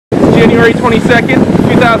January 22nd,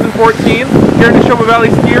 2014. Here in Nashoba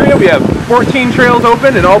Valley Ski Area, we have 14 trails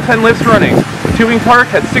open and all 10 lifts running. The tubing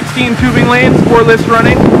park had 16 tubing lanes, 4 lifts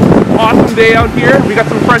running. Awesome day out here. We got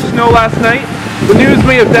some fresh snow last night. The news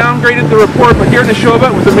may have downgraded the report, but here in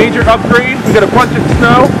Nashoba it was a major upgrade. We got a bunch of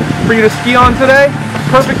snow for you to ski on today.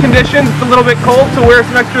 Perfect conditions. It's a little bit cold, so wear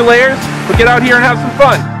some extra layers, but get out here and have some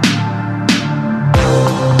fun.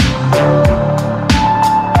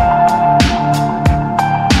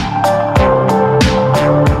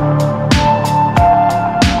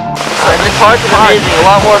 Park is amazing. A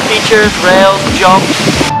lot more features, rails,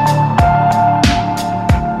 jumps,